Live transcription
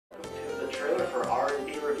for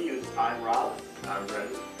R&B Reviews. I'm Rob. I'm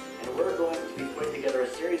Brendan. And we're going to be putting together a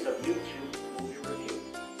series of YouTube movie reviews.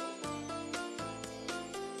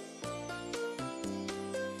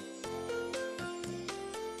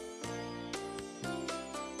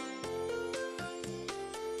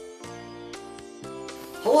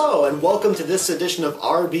 Hello, and welcome to this edition of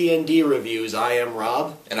RB&D Reviews. I am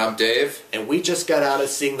Rob. And I'm Dave. And we just got out of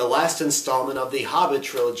seeing the last installment of the Hobbit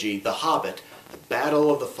trilogy, The Hobbit, The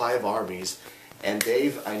Battle of the Five Armies. And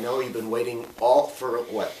Dave, I know you've been waiting for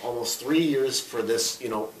almost 3 years for this,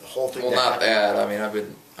 whole thing. Well, not that. I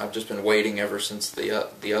mean, I've just been waiting ever since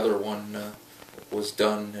the other one was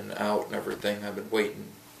done and out and everything. I've been waiting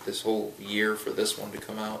this whole year for this one to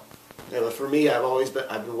come out. Yeah, but for me,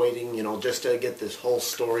 I've been waiting, just to get this whole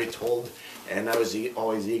story told, and I was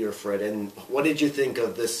always eager for it. And what did you think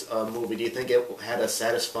of this movie? Do you think it had a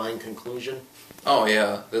satisfying conclusion? Oh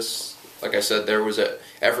yeah, this, like I said, there was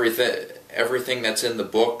everything that's in the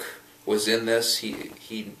book was in this. He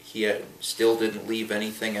still didn't leave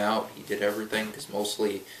anything out. He did everything, because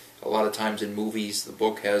mostly, a lot of times in movies, the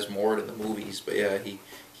book has more than the movies. But yeah, he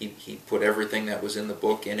put everything that was in the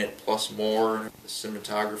book in it, plus more. The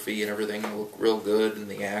cinematography and everything looked real good, and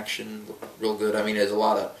the action looked real good. I mean, there's a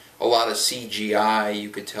lot of CGI. You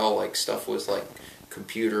could tell like stuff was like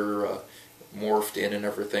computer morphed in and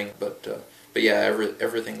everything. But yeah,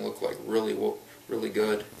 everything looked like really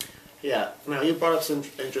good. Yeah. Now you brought up some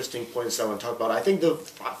interesting points I want to talk about. I think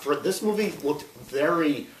this movie looked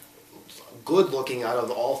very good looking out of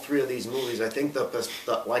all three of these movies. I think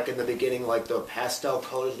like in the beginning, like the pastel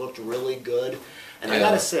colors looked really good, and yeah. I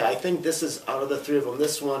gotta say, I think this is, out of the three of them,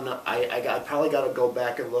 this one I probably got to go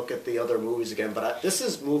back and look at the other movies again. But this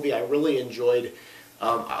is a movie I really enjoyed.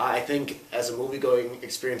 I think as a movie-going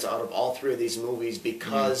experience out of all three of these movies,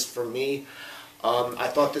 because for me, I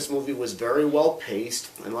thought this movie was very well paced,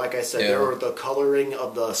 and like I said, the coloring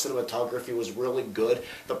of the cinematography was really good.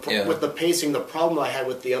 With the pacing, the problem I had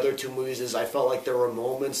with the other two movies is I felt like there were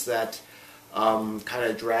moments that kind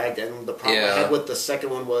of dragged, and the problem I had with the second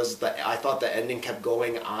one was that I thought the ending kept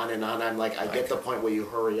going on and on. I'm like, I get the point where you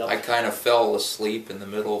hurry up. I kind of fell asleep in the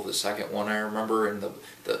middle of the second one, I remember, and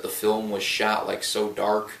the film was shot like so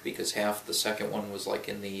dark, because half the second one was like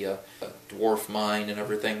in the dwarf mine and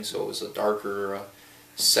everything, so it was a darker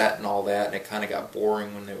set and all that, and it kind of got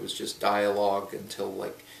boring when it was just dialogue until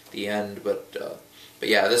like the end. But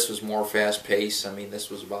yeah, this was more fast paced. I mean, this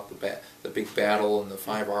was about the big battle and the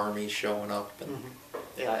five armies showing up. And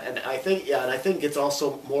yeah, and I think it's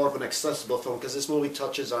also more of an accessible film, because this movie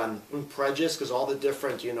touches on prejudice, because all the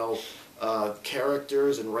different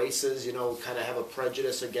characters and races kind of have a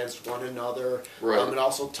prejudice against one another. Right. It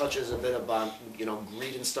also touches a bit about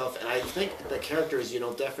greed and stuff. And I think the characters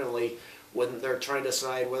definitely, when they're trying to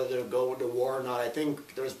decide whether to go into war or not, I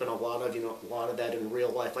think there's been a lot of that in real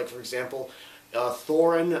life. Like, for example,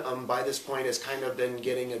 Thorin, by this point, has kind of been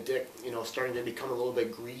getting starting to become a little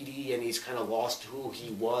bit greedy, and he's kind of lost who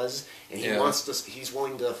he was, and he's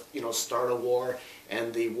willing to, start a war,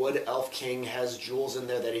 and the Wood Elf King has jewels in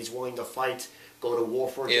there that he's willing to fight, go to war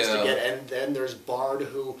for just to get, and then there's Bard,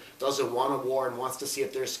 who doesn't want a war and wants to see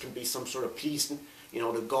if there can be some sort of peace,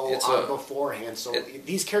 to go on beforehand. So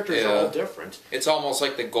these characters are all different. It's almost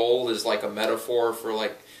like the gold is like a metaphor for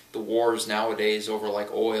like the wars nowadays over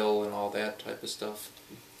like oil and all that type of stuff.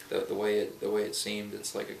 The way it seemed,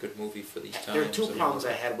 it's like a good movie for these times. There are two problems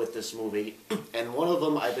I had with this movie, and one of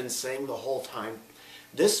them I've been saying the whole time.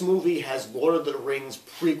 This movie has Lord of the Rings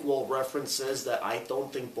prequel references that I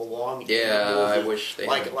don't think belong in the movie. I wish they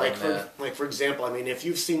had done that. Like, for example, I mean, if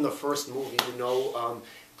you've seen the first movie,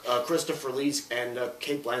 Christopher Lee's and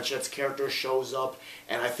Cate Blanchett's character shows up,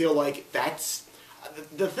 and I feel like that's...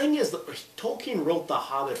 The thing is, Tolkien wrote The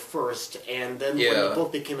Hobbit first, and then when the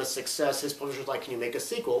book became a success, his publisher was like, can you make a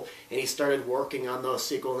sequel? And he started working on the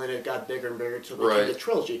sequel, and then it got bigger and bigger until it became the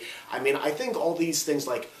trilogy. I mean, I think all these things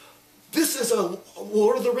like, this is a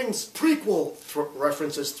Lord of the Rings prequel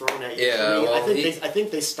references thrown at you. Yeah, I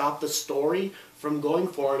think they stopped the story from going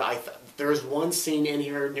forward. There's one scene in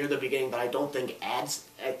here near the beginning that I don't think adds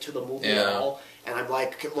to the movie at all. And I'm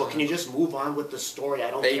like, look, can you just move on with the story? I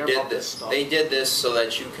don't care about this stuff. They did this so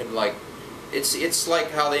that you can, like, it's like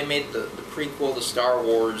how they made the prequel to Star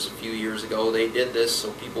Wars a few years ago. They did this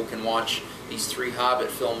so people can watch these three Hobbit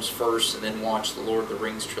films first, and then watch the Lord of the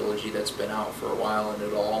Rings trilogy that's been out for a while, and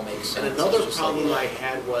it all makes sense. And another problem I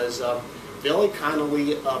had was Billy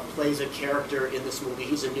Connolly plays a character in this movie.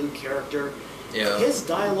 He's a new character. Yeah. His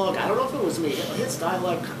dialogue, I don't know if it was me, his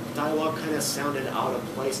dialogue kind of sounded out of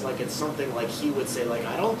place, like it's something like he would say. Like,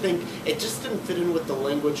 I don't think, it just didn't fit in with the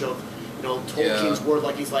language of Tolkien's word,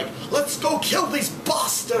 like he's like, let's go kill these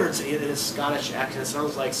bastards in his Scottish accent. It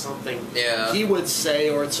sounds like something he would say,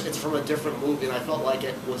 or it's from a different movie, and I felt like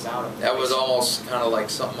it was out of place. That was almost kind of like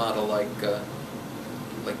something out of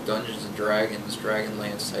like Dungeons and Dragons,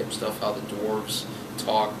 Dragonlance type stuff, how the dwarves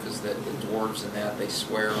talk, because the dwarves in that, they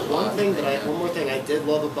swear a lot. One more thing I did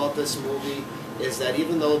love about this movie is that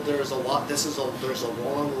even though there's a lot, there's a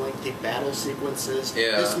long, lengthy battle sequences.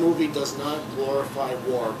 This movie does not glorify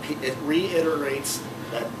war. It reiterates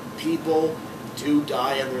that people do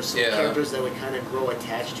die, and there's some characters that we kind of grow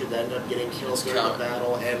attached to that end up getting killed during the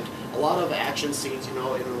battle. And a lot of action scenes, in a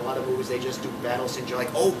lot of movies, they just do battle scenes. You're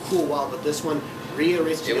like, oh, cool, wow. But this one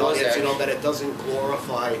reiterates to the audience, that it doesn't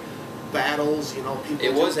glorify battles. People.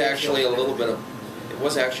 It was actually a little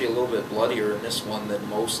bit bloodier in this one than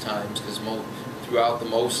most times, because throughout the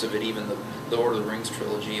most of it, even the Lord of the Rings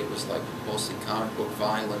trilogy, it was like mostly comic book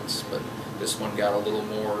violence, but this one got a little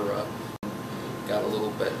more, got a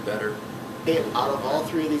little bit better. Out of all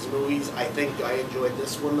three of these movies, I think I enjoyed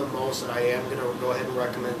this one the most, and I am going to go ahead and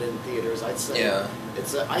recommend it in theaters. I'd say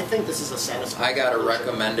I think this is a satisfying. I got to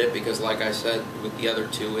recommend it because, like I said, with the other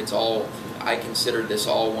two, I consider this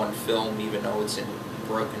all one film, even though it's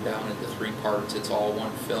broken down into 3 parts. It's all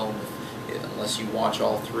one film. Unless you watch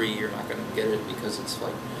all 3, you're not going to get it, because it's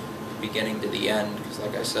like beginning to the end. Because,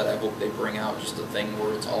 like I said, I hope they bring out just a thing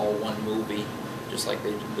where it's all one movie, just like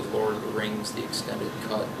they did with Lord of the Rings, the extended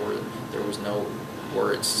cut, where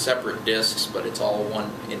where it's separate discs, but it's all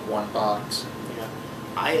in one box. Yeah,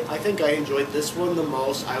 I think I enjoyed this one the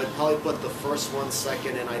most. I would probably put the first one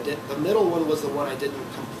second, and the middle one was the one I didn't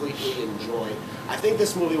completely enjoy. I think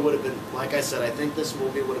this movie would have been, like I said, I think this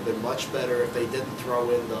movie would have been much better if they didn't throw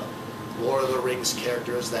in the Lord of the Rings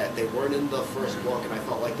characters that they weren't in the first book, and I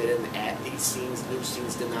felt like they didn't add these scenes. New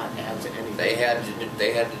scenes did not add to anything. They had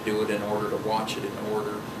to do it in order to watch it in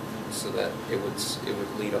order, so that it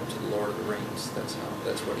would lead up to the Lord of the Rings. That's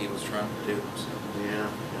what he was trying to do. So. Yeah,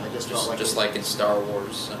 I just felt like in Star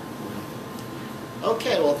Wars. So.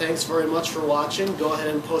 Okay, well, thanks very much for watching. Go ahead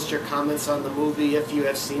and post your comments on the movie if you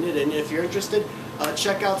have seen it, and if you're interested,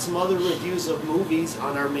 check out some other reviews of movies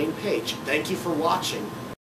on our main page. Thank you for watching.